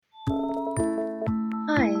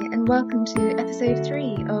and welcome to episode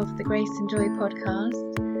 3 of the Grace and Joy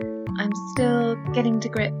podcast. I'm still getting to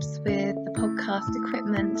grips with the podcast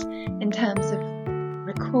equipment in terms of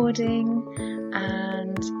recording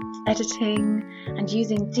and editing and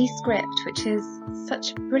using Descript, which is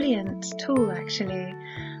such a brilliant tool actually.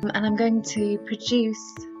 And I'm going to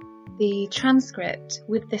produce the transcript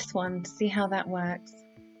with this one to see how that works.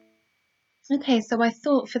 Okay, so I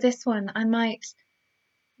thought for this one I might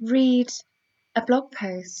read a blog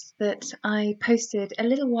post that I posted a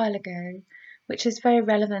little while ago, which is very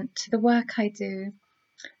relevant to the work I do.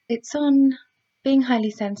 It's on being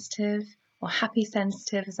highly sensitive, or happy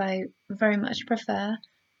sensitive as I very much prefer,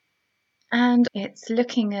 and it's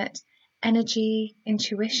looking at energy,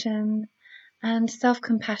 intuition, and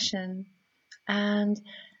self-compassion, and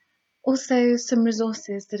also some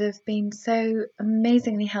resources that have been so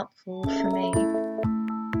amazingly helpful for me.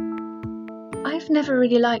 I've never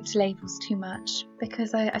really liked labels too much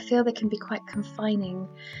because I feel they can be quite confining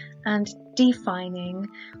and defining,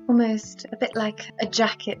 almost a bit like a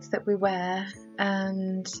jacket that we wear,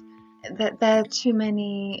 and that there are too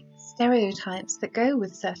many stereotypes that go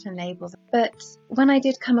with certain labels. But when I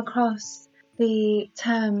did come across the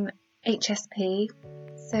term HSP,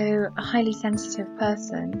 so a highly sensitive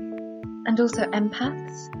person, and also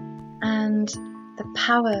empaths, and the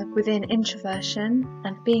power within introversion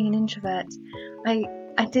and being an introvert,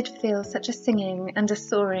 I did feel such a singing and a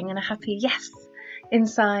soaring and a happy yes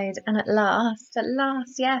inside, and at last,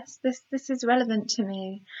 yes, this is relevant to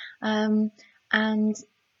me. And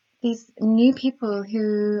these new people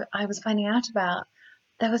who I was finding out about,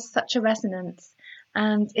 there was such a resonance,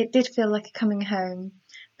 and it did feel like a coming home,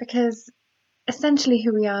 because essentially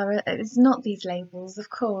who we are is not these labels, of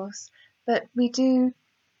course, but we do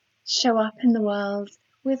show up in the world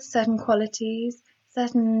with certain qualities,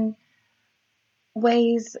 certain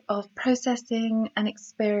ways of processing and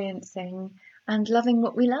experiencing and loving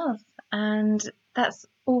what we love, and that's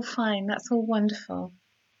all fine, that's all wonderful.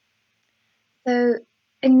 So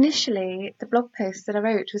initially the blog post that I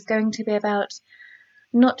wrote was going to be about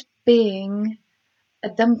not being a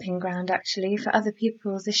dumping ground actually for other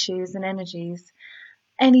people's issues and energies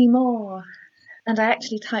anymore, and I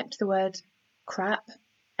actually typed the word crap.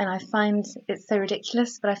 And I find it so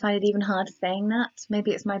ridiculous, but I find it even hard saying that. Maybe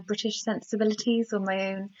it's my British sensibilities or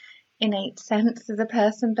my own innate sense as a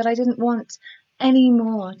person, but I didn't want any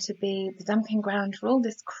more to be the dumping ground for all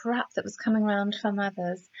this crap that was coming around from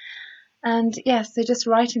others. And yes, so just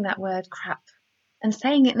writing that word crap and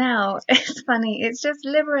saying it now, it's funny. It's just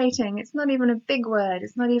liberating. It's not even a big word.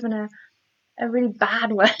 It's not even a really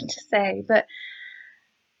bad word to say, but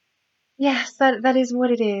yes, that is what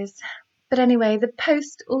it is. But anyway, the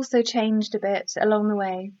post also changed a bit along the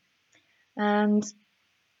way, and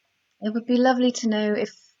it would be lovely to know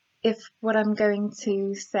if what I'm going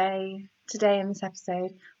to say today in this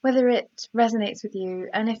episode, whether it resonates with you,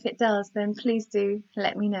 and if it does, then please do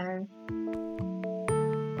let me know.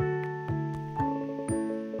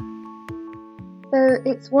 So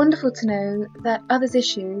it's wonderful to know that others'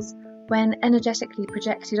 issues, when energetically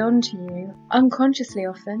projected onto you, unconsciously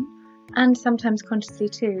often, and sometimes consciously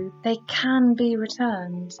too, they can be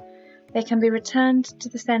returned. They can be returned to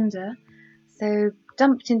the sender, so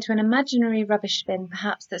dumped into an imaginary rubbish bin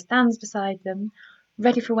perhaps that stands beside them,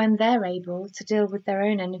 ready for when they're able to deal with their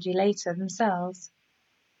own energy later themselves.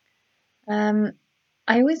 I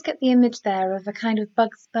always get the image there of a kind of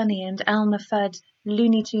Bugs Bunny and Elmer Fudd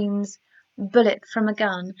Looney Tunes bullet from a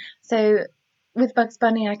gun. So with Bugs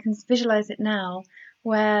Bunny I can visualise it now,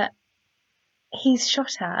 where he's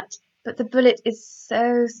shot at, but the bullet is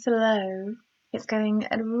so slow, it's going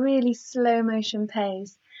at a really slow motion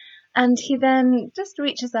pace, and he then just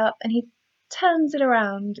reaches up and he turns it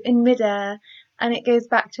around in midair, and it goes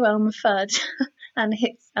back to Elmer Fudd and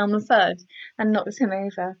hits Elmer Fudd and knocks him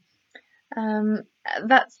over.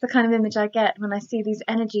 That's the kind of image I get when I see these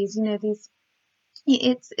energies,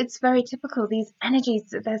 it's very typical, these energies,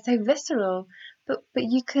 they're so visceral, but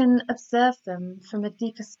you can observe them from a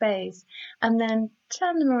deeper space and then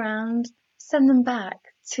turn them around, send them back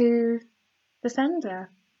to the sender.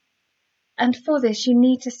 And for this, you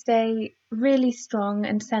need to stay really strong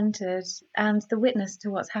and centered and the witness to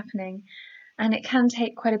what's happening. And it can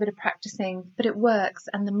take quite a bit of practicing, but it works.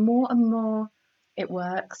 And the more and more it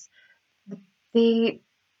works, the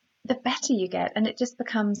better you get. And it just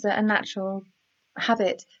becomes a natural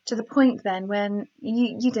habit, to the point then when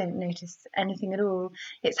you don't notice anything at all.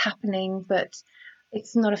 It's happening, but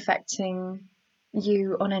it's not affecting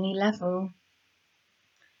you on any level,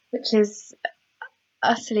 which is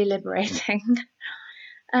utterly liberating.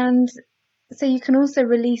 And so you can also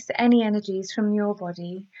release any energies from your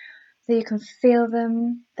body So you can feel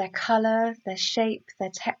them, their colour, their shape,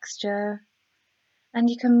 their texture, and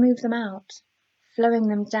you can move them out, flowing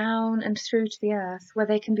them down and through to the earth where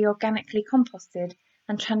they can be organically composted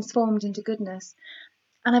and transformed into goodness.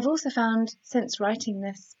 And I've also found since writing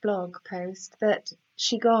this blog post that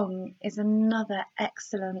Qigong is another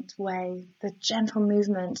excellent way, the gentle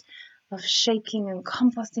movement of shaking and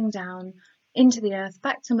composting down into the earth,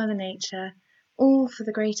 back to Mother Nature, all for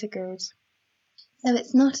the greater good. So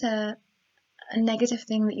it's not a negative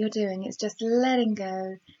thing that you're doing, it's just letting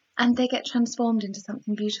go, and they get transformed into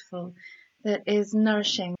something beautiful that is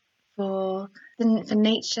nourishing for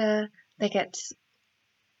nature. They get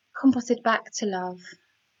composted back to love.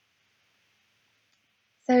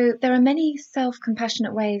 So there are many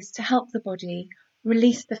self-compassionate ways to help the body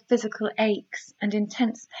release the physical aches and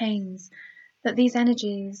intense pains that these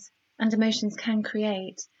energies and emotions can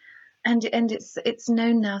create. And it's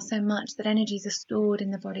known now so much that energies are stored in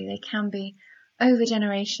the body. They can be over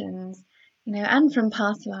generations, and from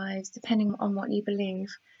past lives, depending on what you believe.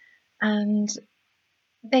 And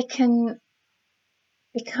they can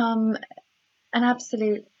become an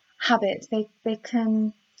absolute habit. They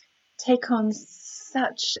can take on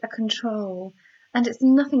such a control, and it's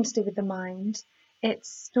nothing to do with the mind. It's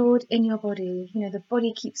stored in your body. The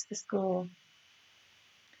body keeps the score.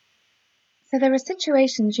 So there are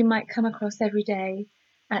situations you might come across every day,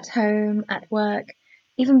 at home, at work,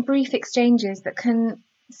 even brief exchanges that can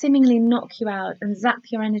seemingly knock you out and zap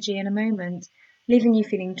your energy in a moment, leaving you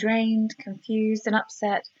feeling drained, confused and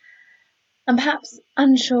upset, and perhaps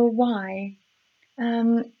unsure why.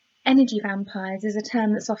 Energy vampires is a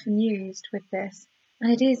term that's often used with this,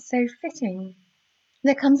 and it is so fitting.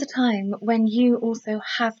 There comes a time when you also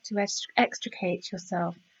have to extricate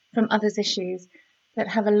yourself from others' issues that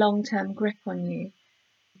have a long-term grip on you,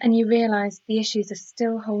 and you realise the issues are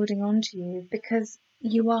still holding on to you because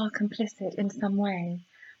you are complicit in some way.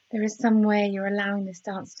 There is some way you're allowing this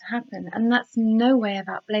dance to happen, and that's no way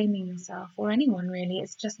about blaming yourself or anyone really.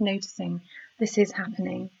 It's just noticing this is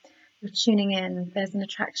happening. You're tuning in, there's an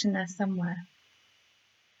attraction there somewhere.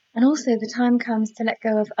 And also the time comes to let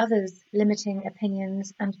go of others' limiting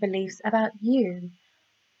opinions and beliefs about you,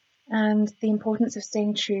 and the importance of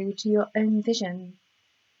staying true to your own vision.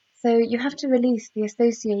 So you have to release the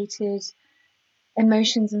associated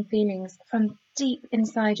emotions and feelings from deep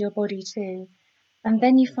inside your body too. And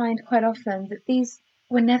then you find quite often that these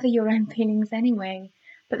were never your own feelings anyway,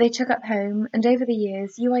 but they took up home, and over the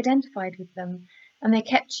years you identified with them, and they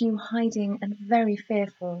kept you hiding and very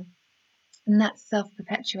fearful. And that's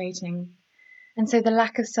self-perpetuating. And so the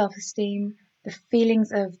lack of self-esteem, the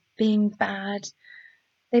feelings of being bad,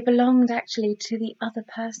 they belonged actually to the other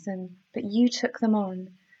person, but you took them on.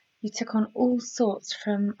 You took on all sorts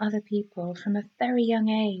from other people from a very young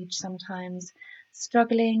age sometimes,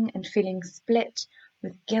 struggling and feeling split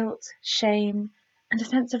with guilt, shame, and a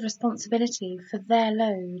sense of responsibility for their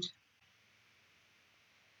load.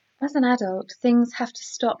 As an adult, things have to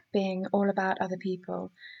stop being all about other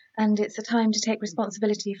people, and it's a time to take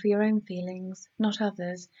responsibility for your own feelings, not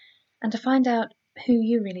others, and to find out who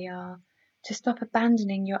you really are, to stop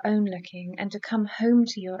abandoning your own looking and to come home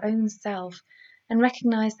to your own self and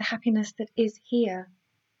recognise the happiness that is here.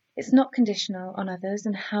 It's not conditional on others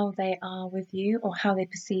and how they are with you or how they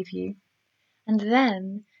perceive you. And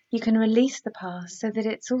then you can release the past so that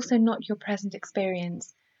it's also not your present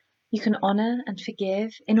experience. You can honour and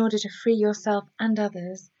forgive in order to free yourself and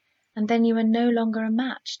others, and then you are no longer a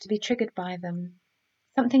match to be triggered by them.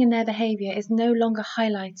 Something in their behaviour is no longer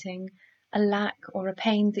highlighting a lack or a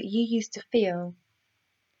pain that you used to feel.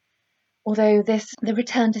 Although the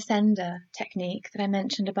return to sender technique that I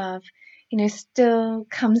mentioned above, still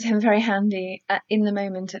comes in very handy in the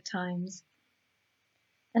moment at times.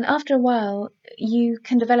 And after a while, you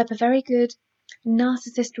can develop a very good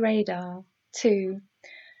narcissist radar too,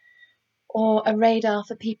 or a radar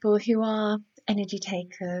for people who are energy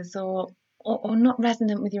takers or not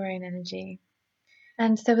resonant with your own energy.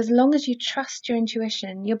 And so as long as you trust your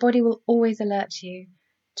intuition, your body will always alert you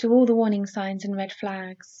to all the warning signs and red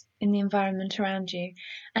flags in the environment around you.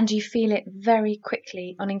 And you feel it very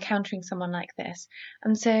quickly on encountering someone like this.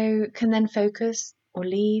 And so can then focus or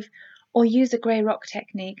leave or use a grey rock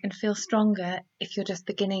technique and feel stronger if you're just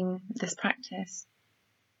beginning this practice.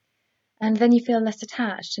 And then you feel less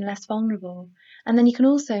attached and less vulnerable. And then you can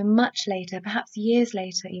also much later, perhaps years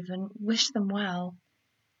later even, wish them well.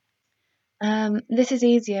 This is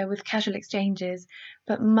easier with casual exchanges,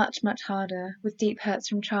 but much, much harder with deep hurts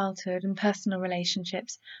from childhood and personal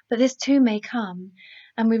relationships. But this too may come,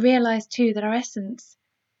 and we realise too that our essence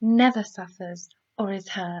never suffers or is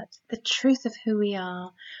hurt. The truth of who we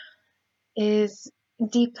are is,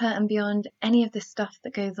 deeper and beyond any of the stuff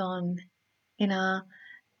that goes on in our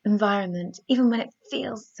environment, even when it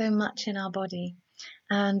feels so much in our body.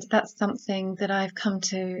 And that's something that I've come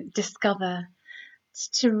to discover,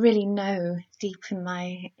 to really know deep in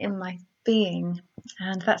my being.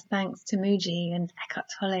 And that's thanks to Mooji and Eckhart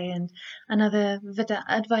Tolle and other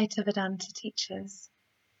Advaita Vedanta teachers.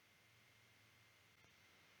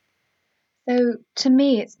 So to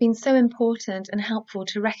me, it's been so important and helpful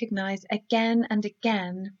to recognize again and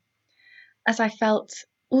again, as I felt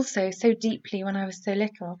also so deeply when I was so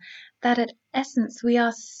little, that at essence we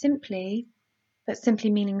are simply, but simply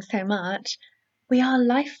meaning so much, we are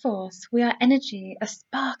life force, we are energy, a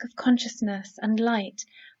spark of consciousness and light,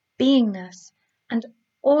 beingness, and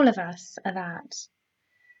all of us are that.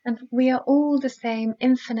 And we are all the same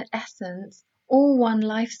infinite essence, all one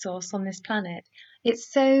life source on this planet.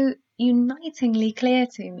 It's so unitingly clear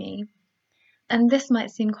to me, and this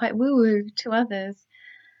might seem quite woo-woo to others.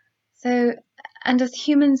 So, and as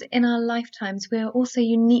humans in our lifetimes, we are also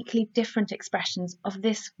uniquely different expressions of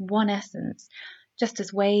this one essence, just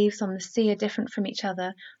as waves on the sea are different from each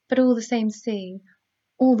other, but all the same sea,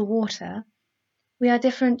 all the water. We are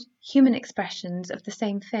different human expressions of the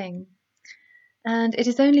same thing. And it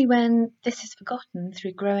is only when this is forgotten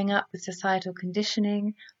through growing up with societal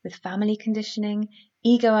conditioning, with family conditioning,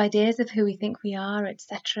 ego ideas of who we think we are,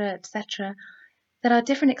 etc., that our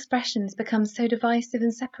different expressions become so divisive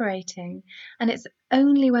and separating. And it's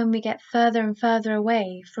only when we get further and further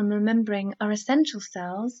away from remembering our essential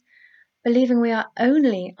selves, believing we are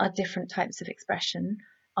only our different types of expression,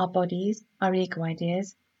 our bodies, our ego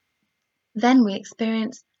ideas, then we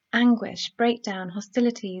experience anguish, breakdown,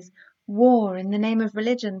 hostilities, war in the name of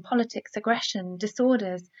religion, politics, aggression,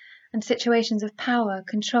 disorders, and situations of power,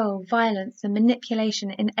 control, violence, and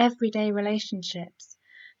manipulation in everyday relationships.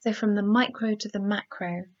 So from the micro to the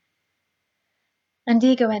macro. And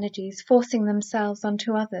ego energies forcing themselves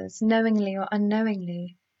onto others, knowingly or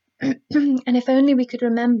unknowingly. And if only we could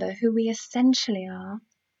remember who we essentially are,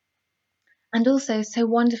 and also so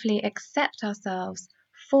wonderfully accept ourselves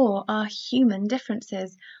for our human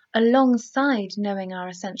differences alongside knowing our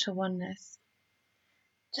essential oneness.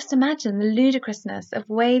 Just imagine the ludicrousness of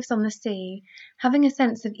waves on the sea having a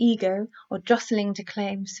sense of ego or jostling to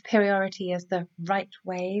claim superiority as the right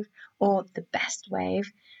wave or the best wave,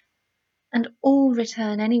 and all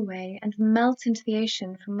return anyway and melt into the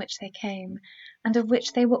ocean from which they came and of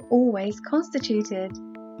which they were always constituted,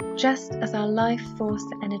 just as our life force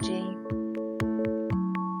energy.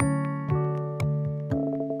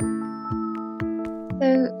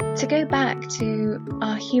 So, to go back to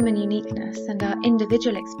our human uniqueness and our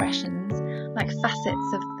individual expressions, like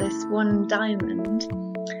facets of this one diamond,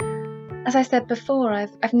 as I said before,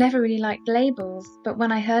 I've never really liked labels, but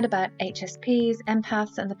when I heard about HSPs,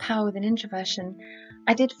 empaths, and the power within introversion,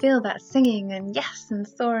 I did feel that singing and yes and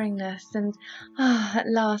soaringness and at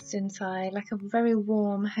last inside, like a very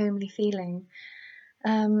warm, homely feeling.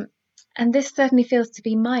 And this certainly feels to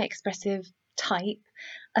be my expressive type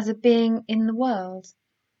as a being in the world,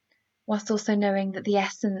 whilst also knowing that the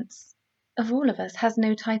essence of all of us has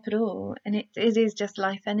no type at all, and it is just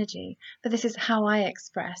life energy. But this is how I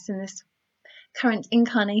express in this current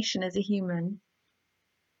incarnation as a human.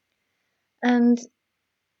 And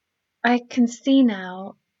I can see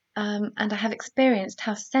now, and I have experienced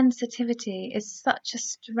how sensitivity is such a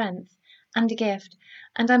strength and a gift,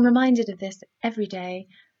 and I'm reminded of this every day,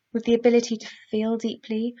 with the ability to feel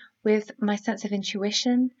deeply, with my sense of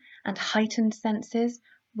intuition and heightened senses,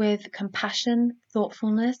 with compassion,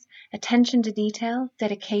 thoughtfulness, attention to detail,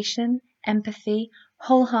 dedication, empathy,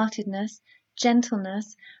 wholeheartedness,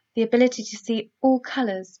 gentleness, the ability to see all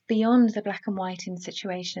colours beyond the black and white in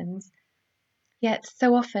situations. Yet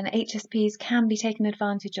so often HSPs can be taken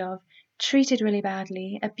advantage of, treated really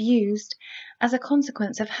badly, abused, as a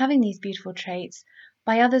consequence of having these beautiful traits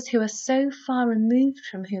by others who are so far removed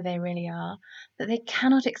from who they really are that they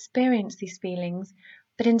cannot experience these feelings,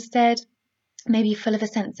 but instead may be full of a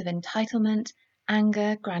sense of entitlement,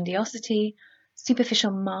 anger, grandiosity,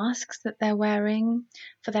 superficial masks that they're wearing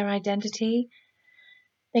for their identity.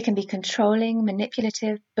 They can be controlling,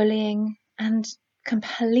 manipulative, bullying, and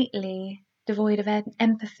completely devoid of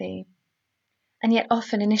empathy, and yet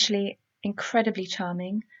often initially incredibly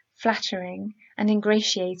charming, flattering, and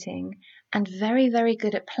ingratiating, and very, very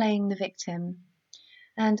good at playing the victim.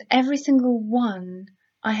 And every single one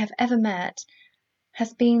I have ever met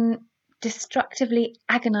has been destructively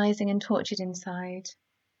agonizing and tortured inside,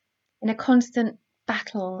 in a constant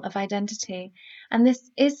battle of identity. And this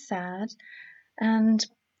is sad, and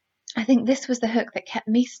I think this was the hook that kept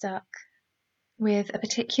me stuck with a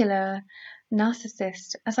particular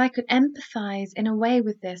narcissist, as I could empathize in a way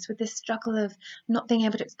with this struggle of not being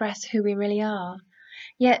able to express who we really are.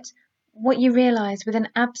 Yet, what you realize with an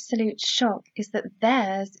absolute shock is that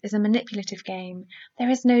theirs is a manipulative game. There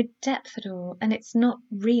is no depth at all, and it's not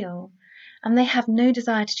real. And they have no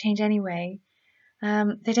desire to change anyway.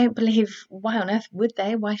 They don't believe, why on earth would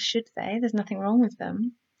they? Why should they? There's nothing wrong with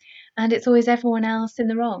them. And it's always everyone else in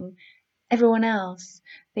the wrong. Everyone else,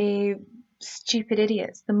 the stupid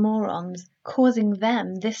idiots, the morons, causing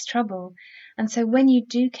them this trouble. And so when you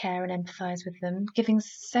do care and empathize with them, giving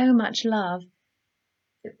so much love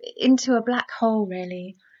into a black hole,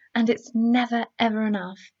 really, and it's never ever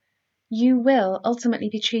enough, you will ultimately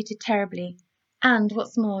be treated terribly. And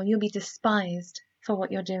what's more, you'll be despised for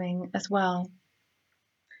what you're doing as well.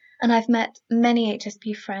 And I've met many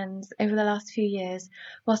HSP friends over the last few years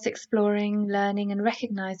whilst exploring, learning, and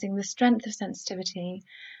recognizing the strength of sensitivity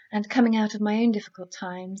and coming out of my own difficult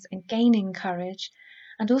times and gaining courage,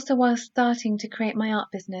 and also while starting to create my art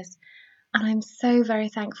business. And I'm so very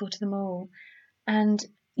thankful to them all. And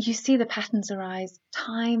you see the patterns arise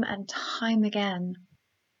time and time again.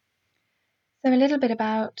 So a little bit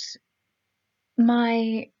about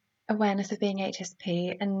my awareness of being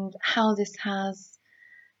HSP and how this has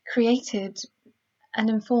created and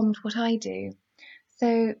informed what I do.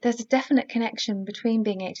 So there's a definite connection between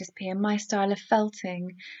being HSP and my style of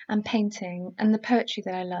felting and painting and the poetry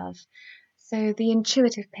that I love. So the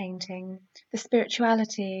intuitive painting, the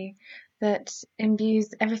spirituality that imbues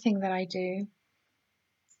everything that I do.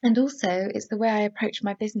 And also it's the way I approach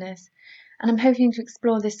my business. And I'm hoping to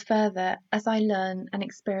explore this further as I learn and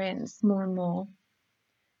experience more and more.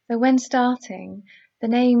 So when starting, the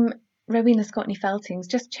name Rowena Scotney Feltings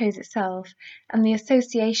just chose itself, and the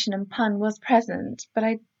association and pun was present, but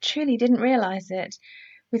I truly didn't realise it,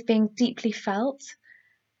 with being deeply felt,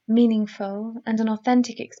 meaningful, and an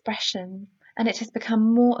authentic expression, and it has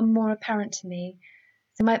become more and more apparent to me.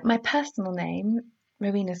 So my personal name,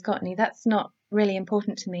 Rowena Scotney, that's not really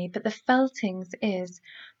important to me, but the Feltings is,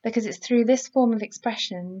 because it's through this form of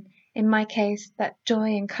expression, in my case, that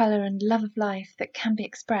joy and colour and love of life that can be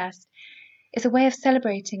expressed. It's a way of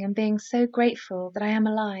celebrating and being so grateful that I am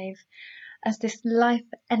alive as this life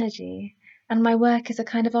energy, and my work is a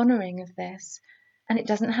kind of honouring of this. And it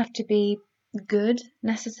doesn't have to be good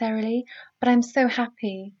necessarily, but I'm so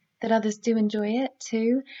happy that others do enjoy it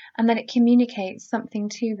too, and that it communicates something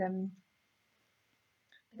to them.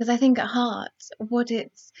 Because I think at heart, what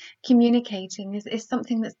it's communicating is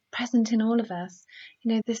something that's present in all of us,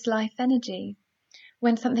 this life energy.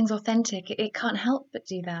 When something's authentic, it can't help but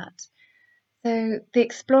do that. So the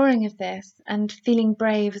exploring of this and feeling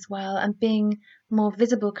brave as well and being more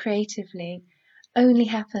visible creatively only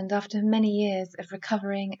happened after many years of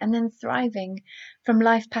recovering and then thriving from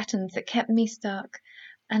life patterns that kept me stuck.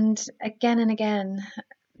 And again,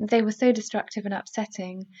 they were so destructive and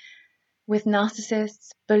upsetting, with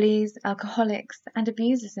narcissists, bullies, alcoholics, and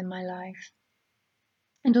abusers in my life.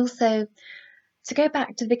 And also, to go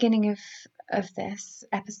back to the beginning of this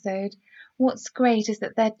episode, what's great is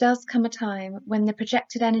that there does come a time when the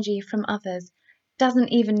projected energy from others doesn't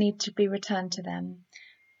even need to be returned to them.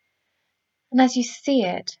 And as you see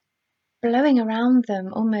it blowing around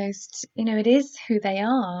them almost, it is who they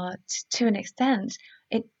are to an extent.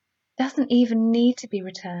 It doesn't even need to be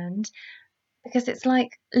returned, because it's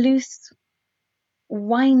like loose,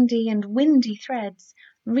 windy and windy threads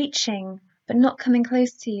reaching but not coming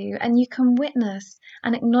close to you, and you can witness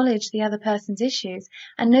and acknowledge the other person's issues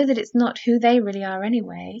and know that it's not who they really are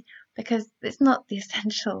anyway, because it's not the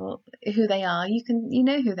essential who they are. You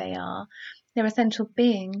know who they are, their essential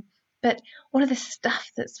being, but all of the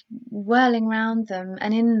stuff that's whirling around them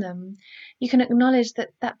and in them, you can acknowledge that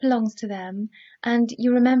that belongs to them, and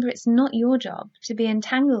you remember it's not your job to be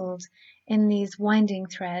entangled in these winding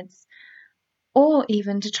threads, or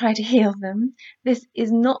even to try to heal them. This is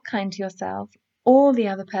not kind to yourself or the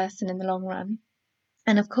other person in the long run.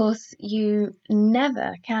 And of course, you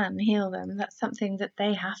never can heal them. That's something that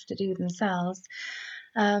they have to do themselves.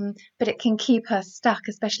 But it can keep us stuck,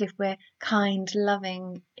 especially if we're kind,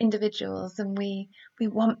 loving individuals and we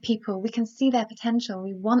want people, we can see their potential.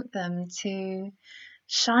 We want them to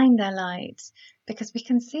shine their light because we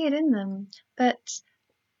can see it in them. But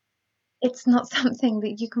it's not something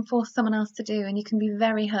that you can force someone else to do, and you can be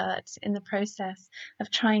very hurt in the process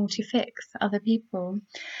of trying to fix other people.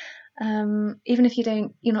 Even if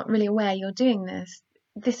you're not really aware you're doing this.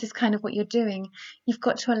 This is kind of what you're doing. You've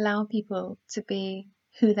got to allow people to be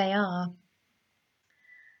who they are.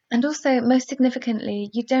 And also, most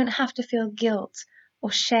significantly, you don't have to feel guilt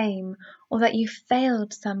or shame, or that you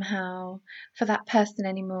failed somehow for that person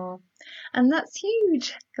anymore. And that's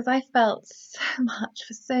huge, because I felt so much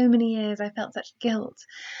for so many years. I felt such guilt.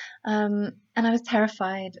 And I was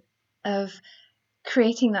terrified of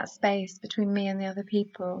creating that space between me and the other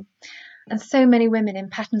people. And so many women in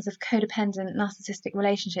patterns of codependent narcissistic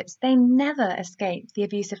relationships, they never escape the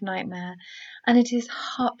abusive nightmare. And it is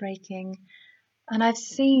heartbreaking. And I've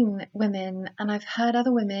seen women, and I've heard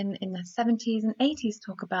other women in their 70s and 80s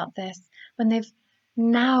talk about this, when they've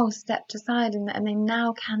now stepped aside and they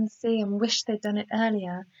now can see and wish they'd done it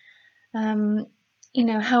earlier.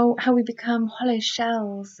 How we become hollow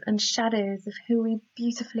shells and shadows of who we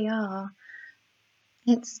beautifully are.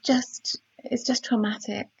 It's just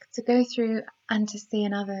traumatic to go through and to see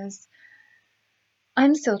in others.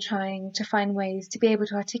 I'm still trying to find ways to be able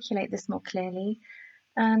to articulate this more clearly,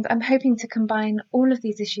 and I'm hoping to combine all of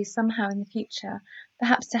these issues somehow in the future,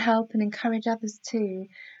 perhaps to help and encourage others too,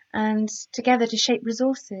 and together to shape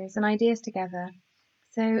resources and ideas together.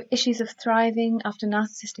 So issues of thriving after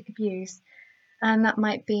narcissistic abuse, and that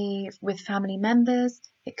might be with family members,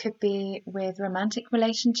 it could be with romantic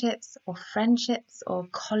relationships or friendships or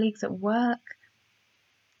colleagues at work.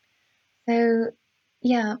 So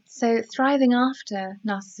thriving after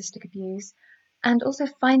narcissistic abuse, and also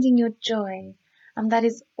finding your joy, and that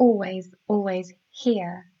is always, always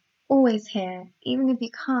here. Always here. Even if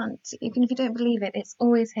you don't believe it, it's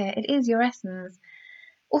always here. It is your essence.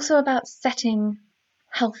 Also about setting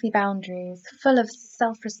healthy boundaries, full of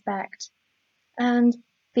self-respect, and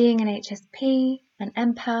being an HSP, an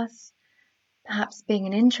empath, perhaps being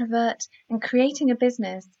an introvert, and creating a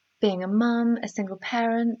business, being a mum, a single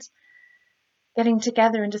parent, getting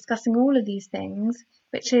together and discussing all of these things,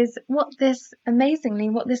 which is what this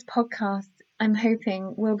podcast, I'm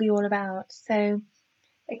hoping, will be all about. So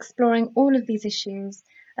exploring all of these issues,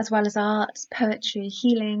 as well as art, poetry,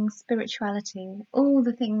 healing, spirituality, all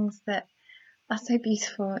the things that are so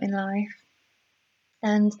beautiful in life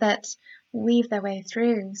and that weave their way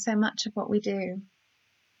through so much of what we do.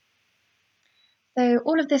 So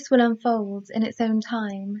all of this will unfold in its own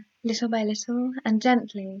time, little by little and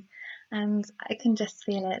gently, and I can just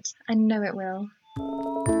feel it. I know it will.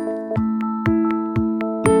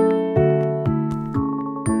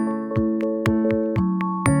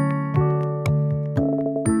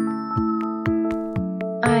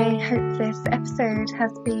 I hope this episode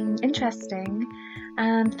has been interesting,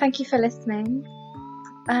 and thank you for listening.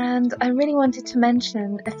 And I really wanted to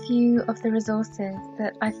mention a few of the resources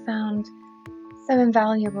that I found so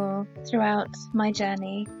invaluable throughout my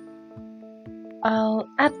journey. I'll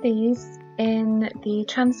add these in the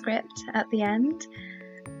transcript at the end,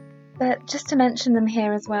 but just to mention them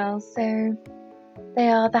here as well. So they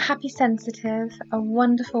are The Happy Sensitive, a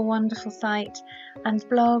wonderful, wonderful site and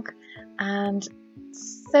blog, and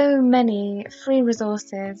so many free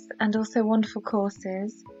resources and also wonderful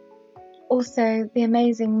courses. Also the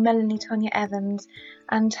amazing Melanie Tonya Evans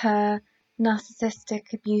and her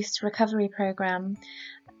Narcissistic Abuse Recovery Program,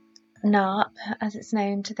 NARP as it's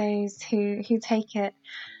known to those who take it.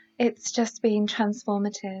 It's just been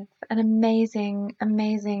transformative, an amazing,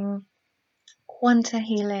 amazing quanta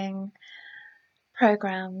healing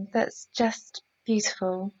program that's just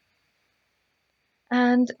beautiful.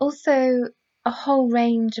 And also a whole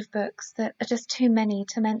range of books that are just too many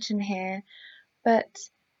to mention here, but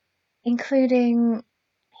including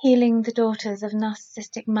Healing the Daughters of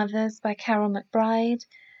Narcissistic Mothers by Carol McBride,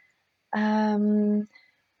 The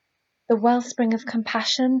Wellspring of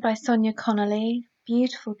Compassion by Sonia Connolly,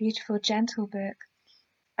 beautiful, beautiful, gentle book,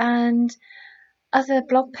 and other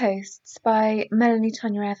blog posts by Melanie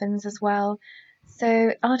Tonya Evans as well.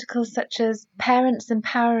 So articles such as Parents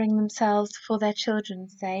Empowering Themselves for Their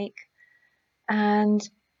Children's Sake, and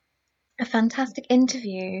a fantastic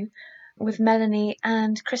interview with Melanie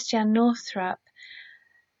and Christiane Northrup,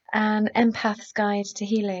 An Empath's Guide to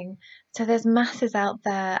Healing. So there's masses out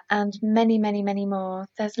there and many, many, many more.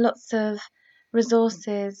 There's lots of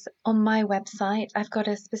resources on my website. I've got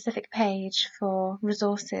a specific page for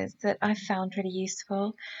resources that I've found really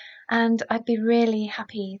useful, and I'd be really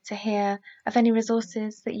happy to hear of any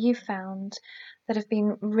resources that you've found that have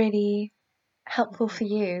been really helpful for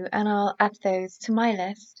you, and I'll add those to my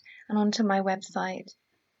list and onto my website.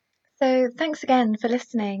 So thanks again for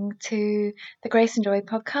listening to the Grace and Joy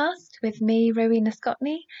podcast with me, Rowena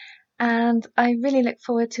Scotney, and I really look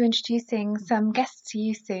forward to introducing some guests to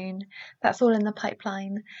you soon. That's all in the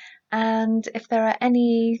pipeline. And if there are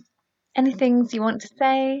any things you want to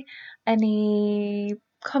say, any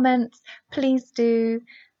comments, please do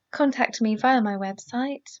contact me via my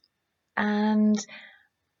website, and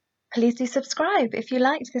please do subscribe if you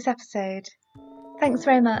liked this episode. Thanks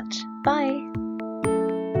very much. Bye.